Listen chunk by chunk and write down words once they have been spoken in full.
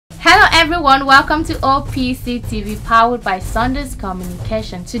Hello everyone, welcome to OPC TV powered by SUNDOS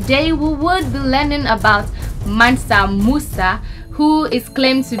Communication. Today we would be learning about Mansa Musa, who is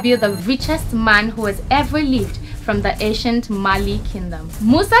claimed to be the richest man who has ever lived from the ancient Mali kingdom.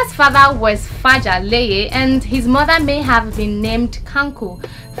 Musa's father was Fajaleye and his mother may have been named Kanku.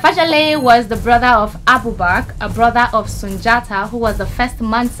 Fajaleye was the brother of Abubakar, a brother of Sunjata, who was the first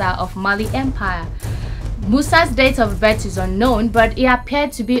Mansa of Mali Empire. Musa's date of birth is unknown, but he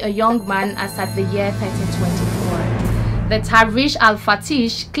appeared to be a young man as at the year 1324. The Tarish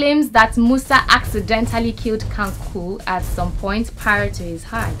al-Fatish claims that Musa accidentally killed Kanku at some point prior to his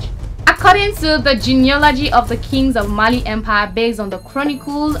Hajj. According to the genealogy of the kings of Mali Empire based on the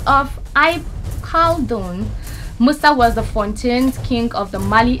Chronicle of Ibn Khaldun, Musa was the 14th king of the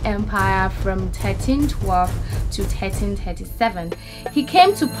Mali Empire from 1312 to 1337. He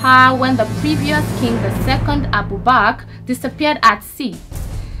came to power when the previous king, the second Abubakar, disappeared at sea.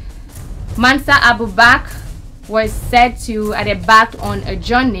 Mansa Abubakar was said to have embarked on a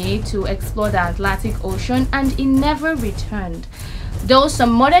journey to explore the Atlantic Ocean and he never returned. Though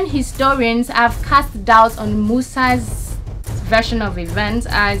some modern historians have cast doubts on Musa's version of events,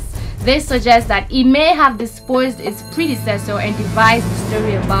 as they suggest that he may have disposed his predecessor and devised the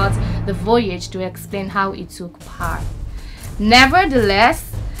story about the voyage to explain how he took part.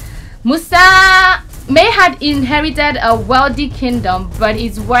 Nevertheless, Musa may have inherited a wealthy kingdom, but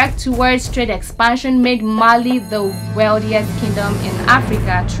his work towards trade expansion made Mali the wealthiest kingdom in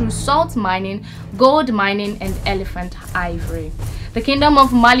Africa through salt mining, gold mining, and elephant ivory. The kingdom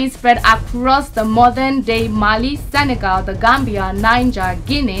of Mali spread across the modern-day Mali, Senegal, the Gambia, Niger,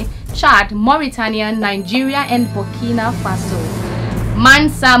 Guinea, Chad, Mauritania, Nigeria, and Burkina Faso.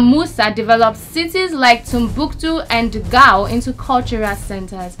 Mansa Musa developed cities like Timbuktu and Gao into cultural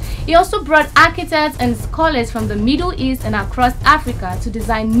centers. He also brought architects and scholars from the Middle East and across Africa to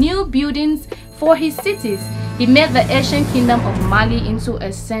design new buildings for his cities. He made the ancient kingdom of Mali into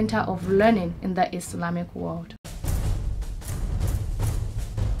a center of learning in the Islamic world.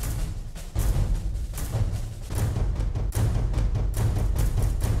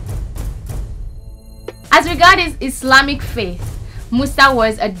 As regards his Islamic faith, Musa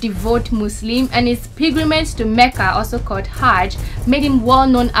was a devout Muslim and his pilgrimage to Mecca, also called Hajj, made him well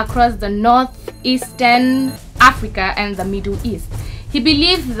known across the northeastern Africa and the Middle East. He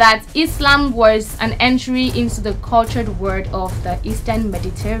believed that Islam was an entry into the cultured world of the Eastern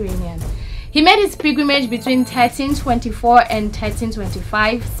Mediterranean. He made his pilgrimage between 1324 and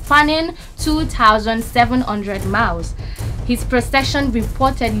 1325, spanning 2,700 miles. His procession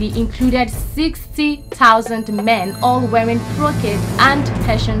reportedly included 60,000 men, all wearing brocade and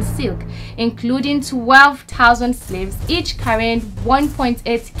Persian silk, including 12,000 slaves, each carrying 1.8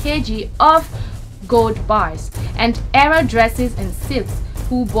 kg of gold bars, and era dresses in silks,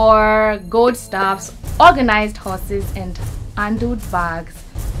 who bore gold staffs, organized horses, and handled bags.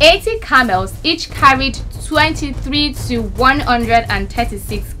 80 camels each carried 23 to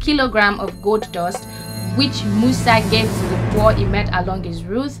 136 kilograms of gold dust, which Musa gave to the poor he met along his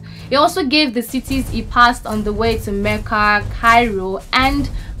route. He also gave the cities he passed on the way to Mecca, Cairo, and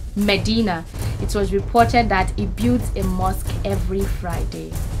Medina. It was reported that he built a mosque every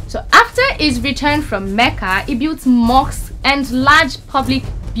Friday. So after his return from Mecca, he built mosques and large public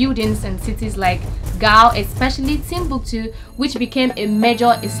buildings in cities like Gao, especially Timbuktu, which became a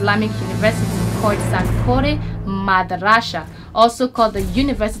major Islamic university called Sankore Madrasa, also called the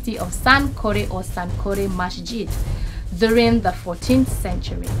University of Sankore or Sankore Masjid, during the 14th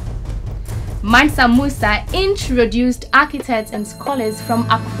century. Mansa Musa introduced architects and scholars from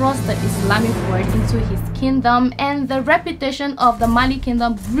across the Islamic world into his kingdom, and the reputation of the Mali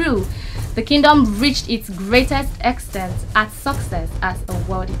kingdom grew. The kingdom reached its greatest extent at success as a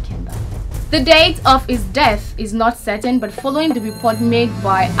wealthy kingdom. The date of his death is not certain, but following the report made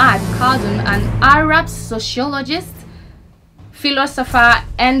by Ibn Khaldun, an Arab sociologist, philosopher,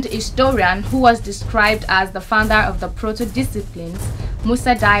 and historian who was described as the founder of the proto-disciplines,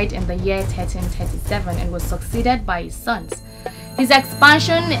 Musa died in the year 1337 and was succeeded by his sons. His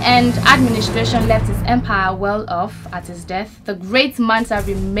expansion and administration left his empire well off at his death. The great Mansa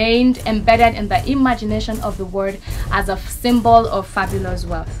remained embedded in the imagination of the world as a symbol of fabulous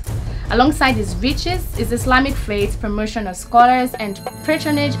wealth. Alongside his riches, his Islamic faith, promotion of scholars, and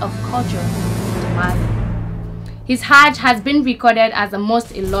patronage of culture in Mali. His Hajj has been recorded as the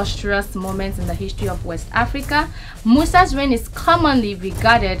most illustrious moment in the history of West Africa. Musa's reign is commonly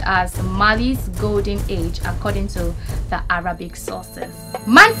regarded as Mali's golden age according to the Arabic sources.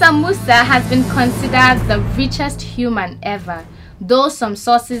 Mansa Musa has been considered the richest human ever, though some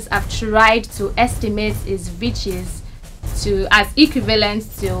sources have tried to estimate his riches to as equivalent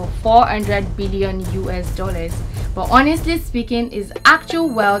to 400 billion US dollars. But honestly speaking, his actual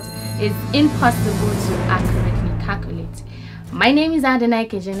wealth is impossible to accurately calculate. My name is Adonai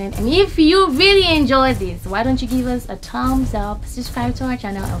Kejanen, and if you really enjoyed this, why don't you give us a thumbs up, subscribe to our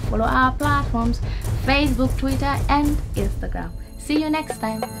channel, and follow our platforms: Facebook, Twitter, and Instagram. See you next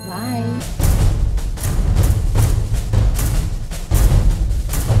time. Bye.